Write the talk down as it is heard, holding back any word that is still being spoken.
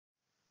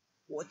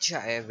What's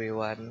up,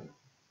 everyone?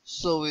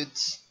 So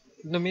it's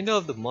in the middle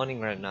of the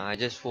morning right now. I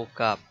just woke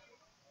up,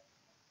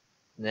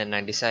 then I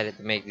decided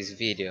to make this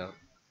video.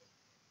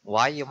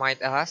 Why, you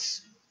might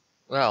ask?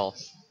 Well,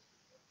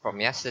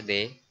 from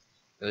yesterday,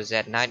 it was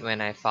at night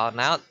when I found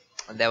out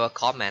there were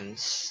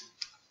comments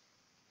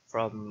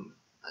from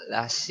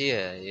last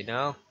year.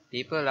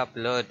 People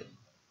upload.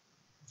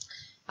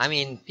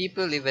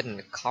 People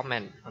even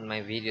comment on my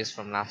videos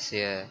from last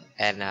year,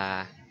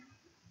 and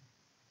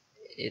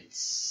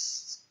it's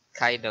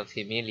kind of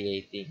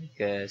humiliating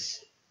because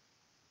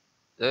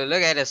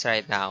look at us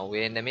right now.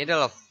 We're in the middle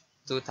of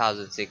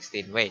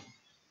 2016. Wait,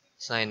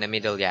 it's not in the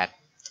middle yet.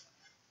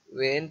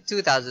 We're in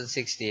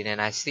 2016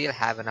 and I still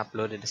haven't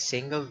uploaded a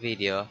single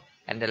video.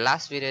 And the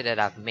last video that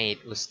I've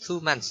made was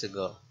 2 months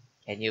ago.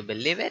 Can you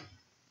believe it?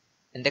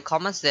 And the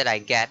comments that I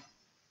get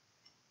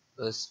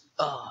was,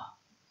 oh,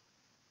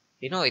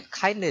 it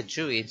kinda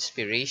drew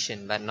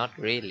inspiration, but not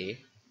really.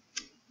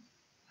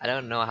 I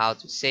don't know how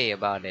to say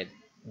about it,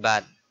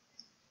 but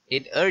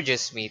it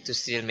urges me to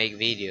still make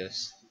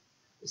videos.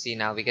 You see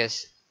now,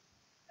 because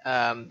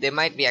they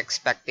might be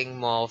expecting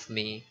more of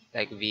me,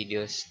 like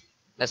videos.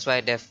 That's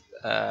why they've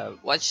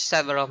watched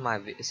several of my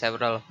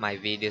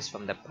videos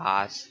from the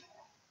past,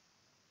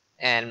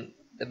 and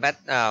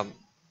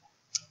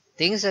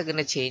things are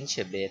gonna change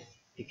a bit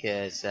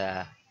because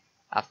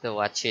after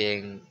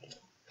watching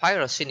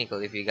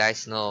Pyrocynical, if you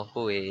guys know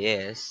who he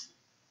is,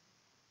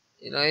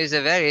 he's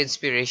a very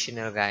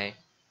inspirational guy.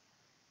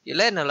 You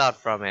learn a lot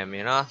from him,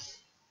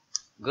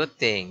 good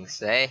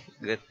things, eh?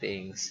 Good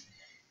things.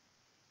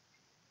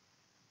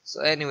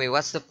 So anyway,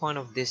 what's the point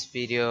of this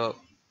video?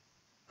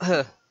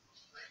 I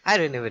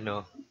don't even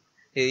know.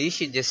 You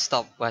should just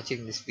stop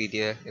watching this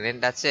video and then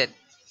that's it.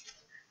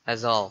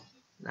 That's all.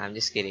 Nah, I'm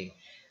just kidding.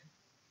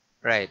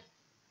 Right.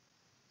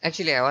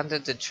 Actually, I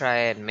wanted to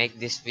try and make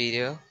this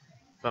video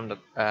from the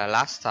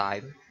last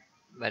time,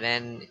 but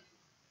then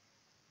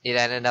it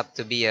ended up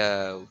to be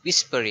a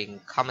whispering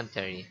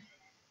commentary,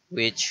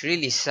 which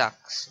really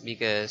sucks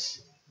because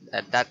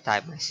at that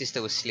time my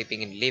sister was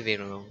sleeping in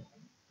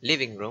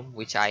living room,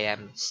 which I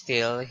am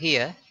still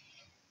here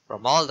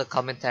from all the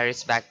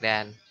commentaries back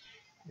then.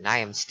 And I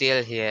am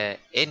still here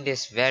in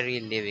this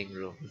very living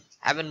room.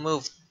 Haven't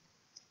moved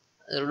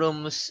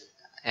rooms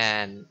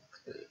and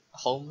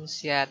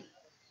homes yet.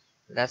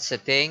 That's the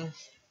thing.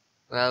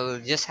 Well, we'll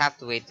just have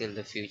to wait till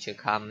the future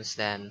comes.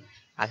 Then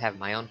I'll have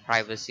my own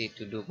privacy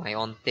to do my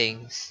own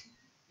things.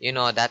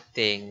 That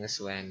things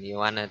when you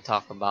wanna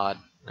talk about,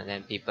 and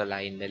then people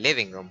are in the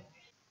living room.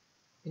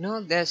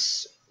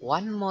 There's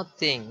one more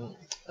thing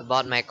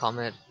about my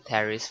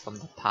commentaries from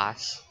the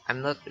past.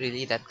 I'm not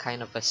really that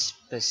kind of a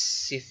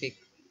specific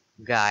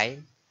guy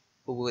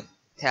who would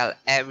tell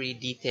every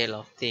detail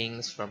of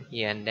things from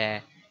here and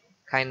there.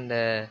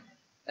 Kinda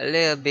a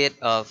little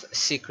bit of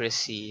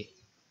secrecy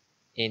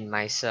in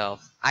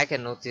myself. I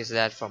can notice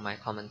that from my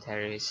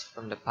commentaries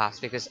from the past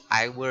because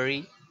I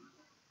worry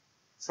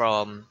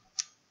from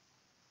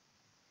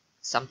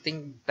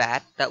something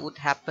bad that would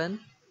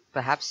happen.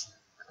 Perhaps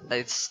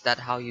that's that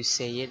how you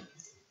say it.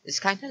 It's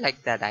kind of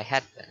like that. I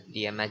had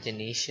the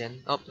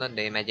imagination. Oh, not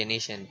the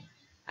imagination.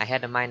 I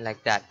had a mind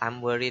like that.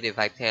 I'm worried if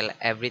I tell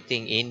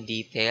everything in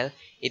detail,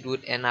 it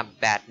would end up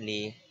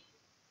badly,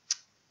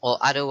 or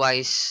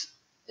otherwise,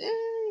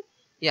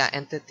 yeah,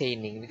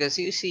 entertaining. Because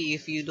you see,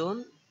 if you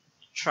don't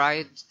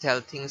try to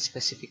tell things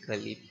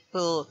specifically,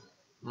 people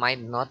might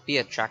not be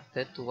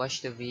attracted to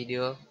watch the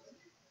video,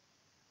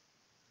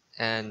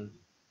 and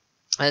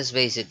that's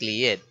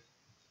basically it.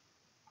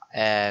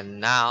 And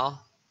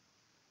now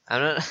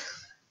I'm not.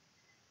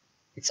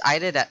 It's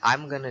either that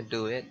I'm gonna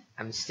do it,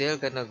 I'm still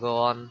gonna go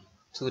on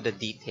to the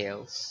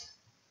details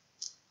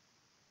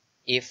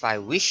if I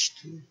wish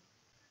to.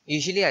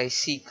 Usually I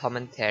see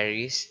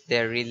commentaries,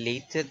 they're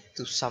related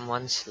to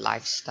someone's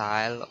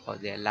lifestyle or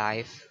their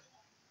life,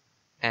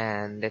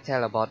 and they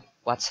tell about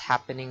what's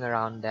happening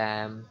around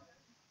them,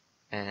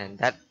 and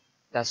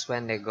that's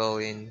when they go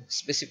in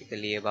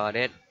specifically about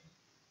it.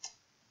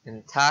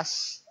 And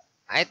thus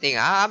I think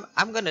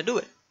I'm gonna do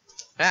it.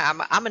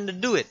 I'm gonna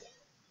do it,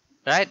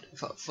 right?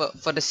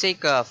 For the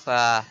sake of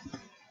uh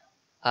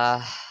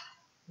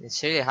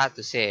it's really hard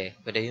to say,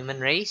 but the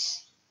human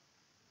race,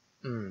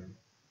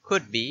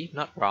 could be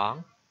not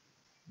wrong.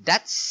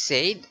 That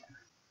said,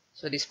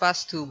 so these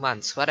past 2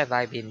 months, what have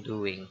I been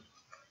doing?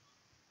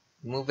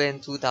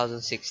 Moving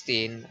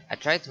 2016, I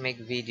tried to make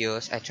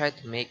videos, I tried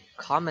to make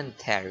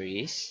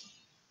commentaries,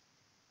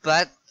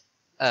 but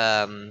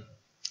um,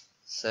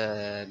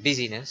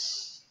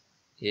 busyness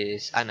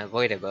is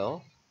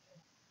unavoidable.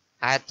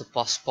 I had to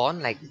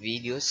postpone like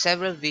videos,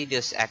 several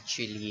videos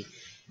actually.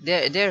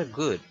 They're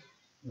good,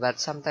 but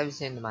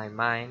sometimes in my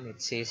mind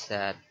it says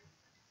that,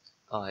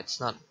 oh, it's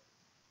not.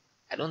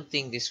 I don't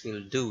think this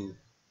will do.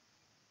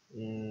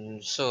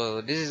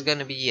 So this is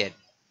gonna be it.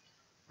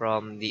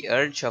 From the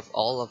urge of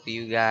all of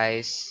you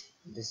guys,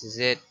 this is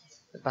it.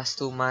 The past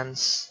 2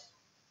 months,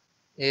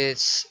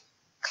 it's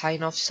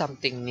kind of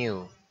something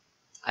new.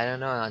 I don't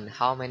know on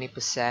how many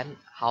percent,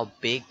 how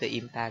big the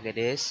impact it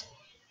is,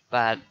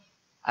 but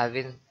I've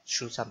been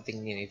through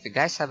something new. If you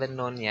guys haven't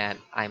known yet,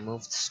 I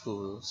moved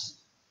schools.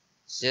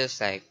 It's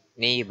just like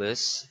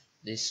neighbors,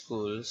 these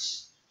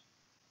schools.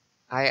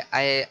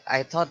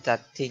 I thought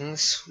that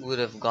things would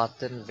have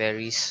gotten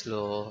very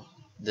slow.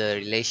 The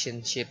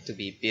relationship to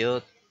be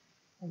built,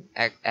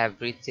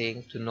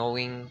 everything to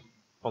knowing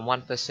from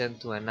one person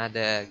to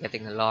another,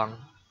 getting along,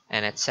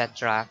 and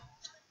etc.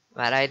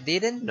 But I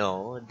didn't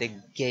know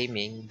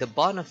the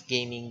bond of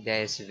gaming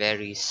there is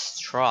very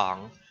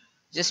strong.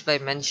 Just by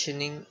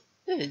mentioning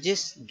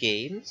just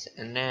games,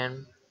 and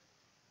then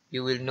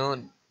you will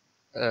know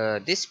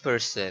this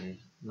person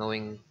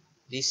knowing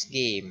this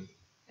game,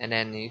 and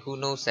then who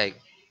knows, like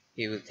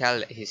he will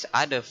tell his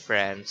other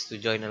friends to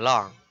join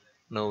along,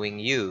 knowing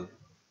you.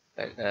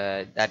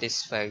 That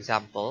is, for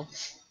example,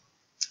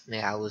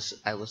 yeah, I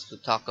was to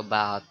talk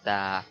about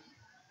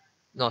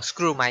no,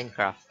 screw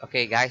Minecraft.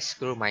 Okay, guys,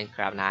 screw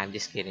Minecraft. Nah, I'm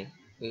just kidding.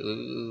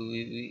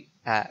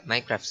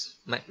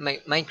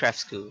 Minecraft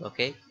school.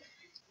 Okay,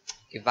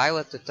 if I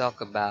were to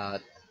talk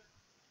about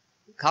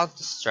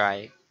Counter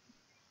Strike,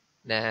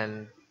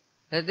 then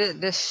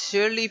there's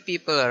surely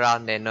people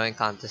around there knowing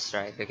Counter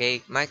Strike.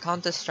 Okay, my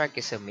Counter Strike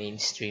is a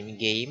mainstream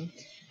game,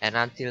 and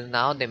until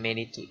now they made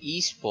it to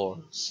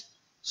esports.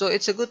 So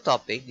it's a good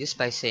topic just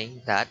by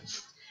saying that,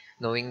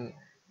 knowing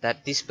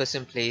that this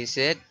person plays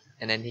it,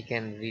 and then he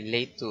can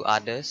relate to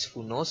others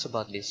who knows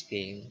about this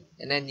game,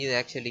 and then you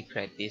actually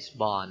create this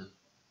bond.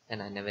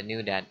 And I never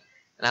knew that,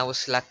 and I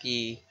was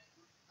lucky.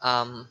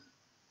 Um,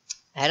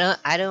 I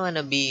don't want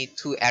to be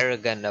too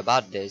arrogant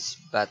about this,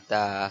 but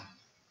I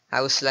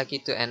was lucky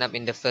to end up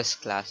in the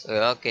first class.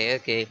 Okay,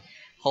 okay,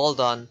 hold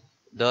on,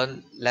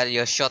 don't let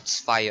your shots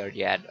fired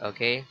yet.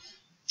 Okay,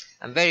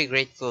 I'm very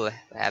grateful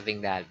for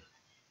having that.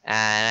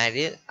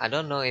 And I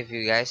don't know if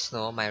you guys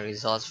know my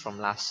results from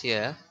last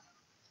year,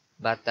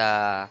 but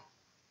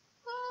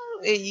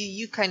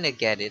you kind of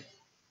get it.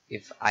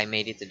 If I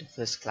made it to the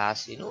first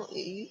class, you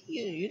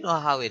know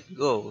how it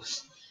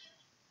goes.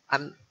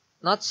 I'm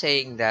not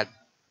saying that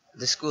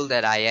the school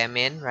that I am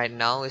in right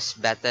now is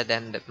better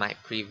than my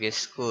previous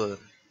school,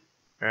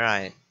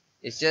 right?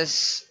 It's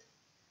just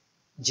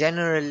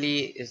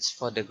generally it's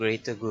for the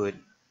greater good.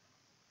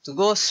 To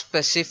go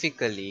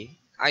specifically,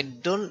 I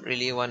don't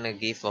really want to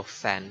give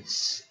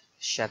offense,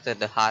 shatter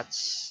the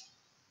hearts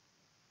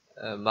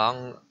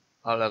among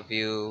all of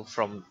you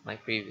from my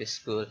previous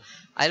school.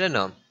 I don't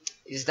know.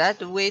 Is that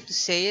the way to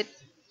say it?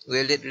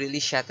 Will it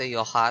really shatter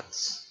your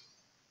hearts?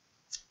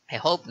 I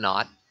hope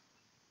not.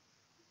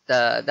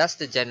 That's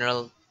the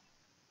general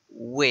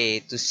way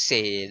to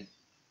say it.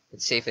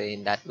 It's safer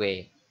in that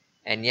way.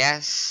 And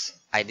yes,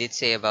 I did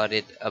say about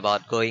it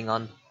about going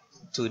on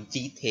to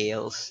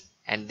details,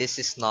 and this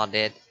is not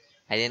it.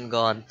 I didn't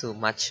go on too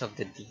much of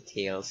the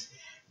details,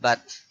 but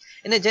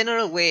in a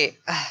general way,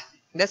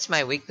 that's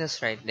my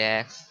weakness right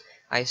there.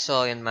 I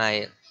saw in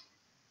my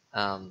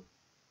um,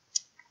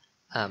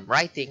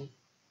 writing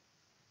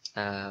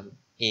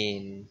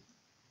in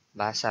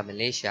Bahasa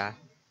Malaysia,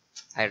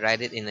 I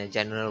write it in a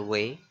general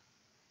way.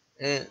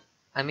 Uh,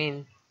 I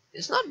mean,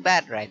 it's not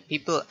bad, right?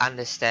 People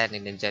understand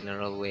in a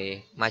general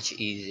way much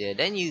easier.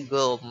 Then you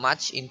go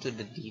much into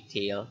the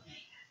detail,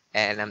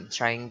 and I'm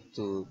trying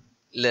to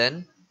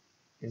learn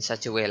in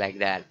such a way like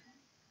that.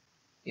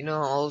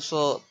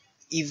 Also,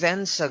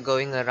 events are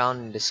going around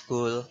in the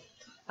school.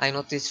 I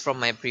noticed from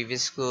my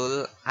previous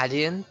school, I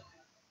didn't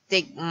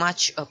take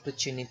much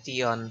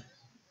opportunity on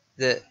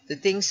the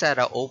things that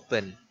are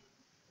open,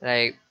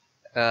 like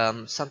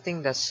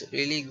something that's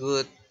really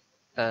good,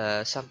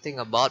 something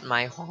about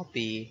my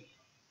hobby,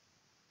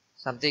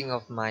 something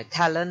of my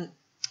talent.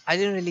 I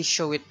didn't really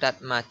show it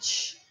that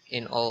much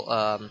in all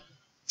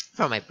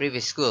from my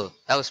previous school.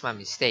 That was my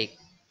mistake.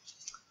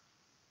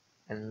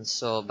 And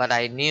so, but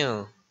I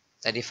knew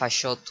that if I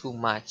show too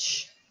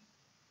much,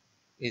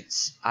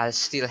 I'll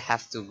still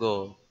have to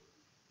go.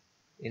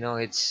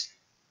 It's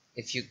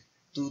if you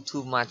do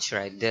too much,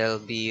 right, they'll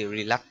be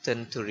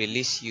reluctant to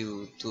release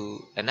you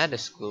to another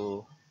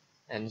school.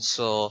 And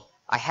so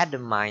I had the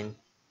mind.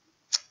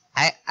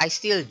 I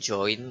still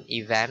join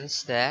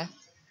events there,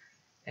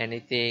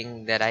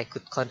 anything that I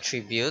could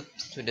contribute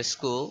to the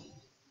school,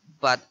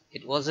 but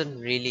it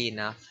wasn't really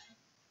enough.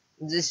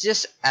 It's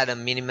just at a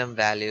minimum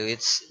value.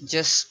 It's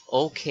just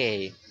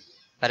okay.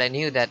 But I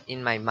knew that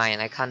in my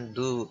mind I can't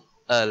do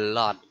a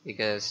lot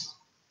because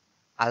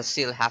I'll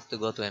still have to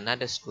go to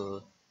another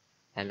school,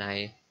 and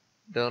I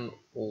don't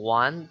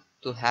want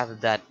to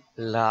have that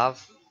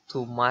love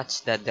too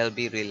much that they'll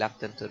be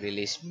reluctant to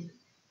release me.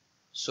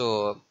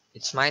 So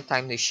it's my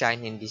time to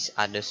shine in this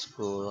other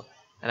school,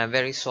 and I'm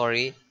very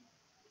sorry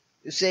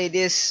to say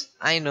this.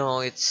 I know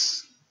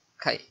it's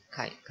kind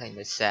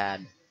of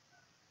sad,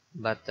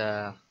 but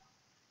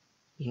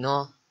you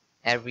know,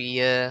 every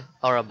year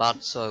or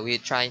about so we're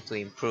trying to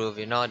improve.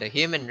 The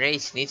human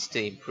race needs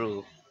to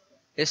improve.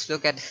 Just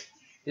look at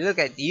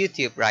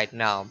YouTube right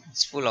now.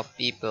 It's full of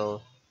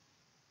people,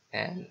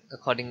 and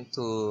according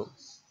to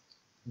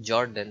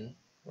Jordan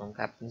from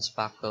Captain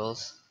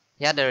Sparkles,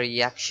 he had a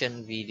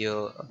reaction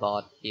video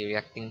about he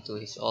reacting to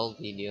his old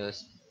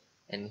videos,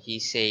 and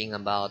he's saying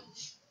about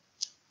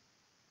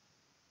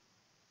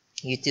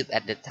YouTube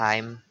at the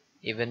time,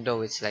 even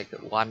though it's like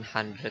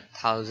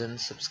 100,000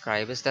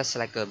 subscribers. That's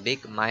like a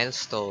big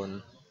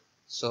milestone.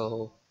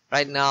 So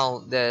right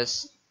now,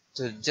 there's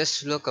to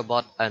just look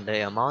about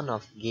the amount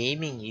of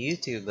gaming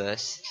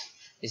YouTubers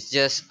is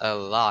just a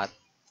lot,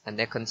 and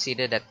they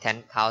consider that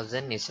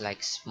 10,000 is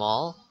like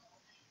small.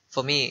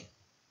 For me,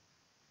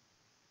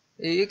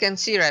 you can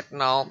see right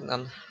now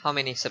how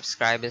many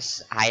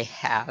subscribers I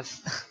have.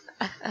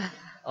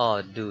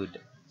 Oh, dude,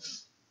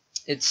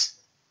 it's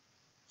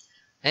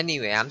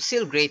anyway. I'm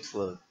still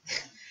grateful.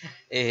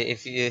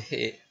 If you,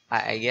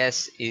 I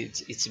guess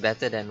it's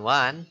better than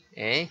one,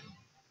 eh?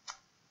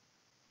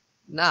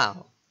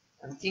 Now,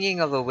 I'm thinking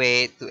of a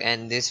way to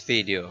end this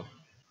video.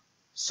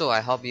 So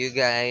I hope you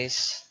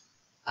guys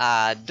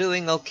are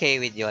doing okay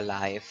with your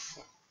life.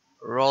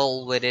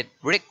 Roll with it,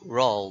 brick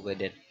roll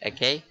with it,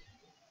 okay?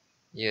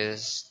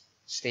 Just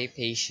stay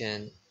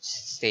patient,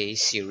 stay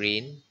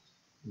serene.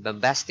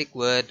 Bombastic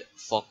word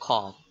for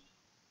calm.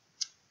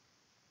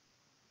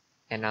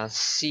 And I'll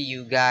see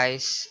you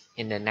guys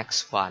in the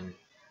next one.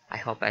 I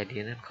hope I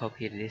didn't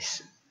copy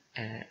this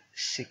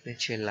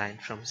signature line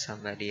from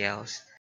somebody else.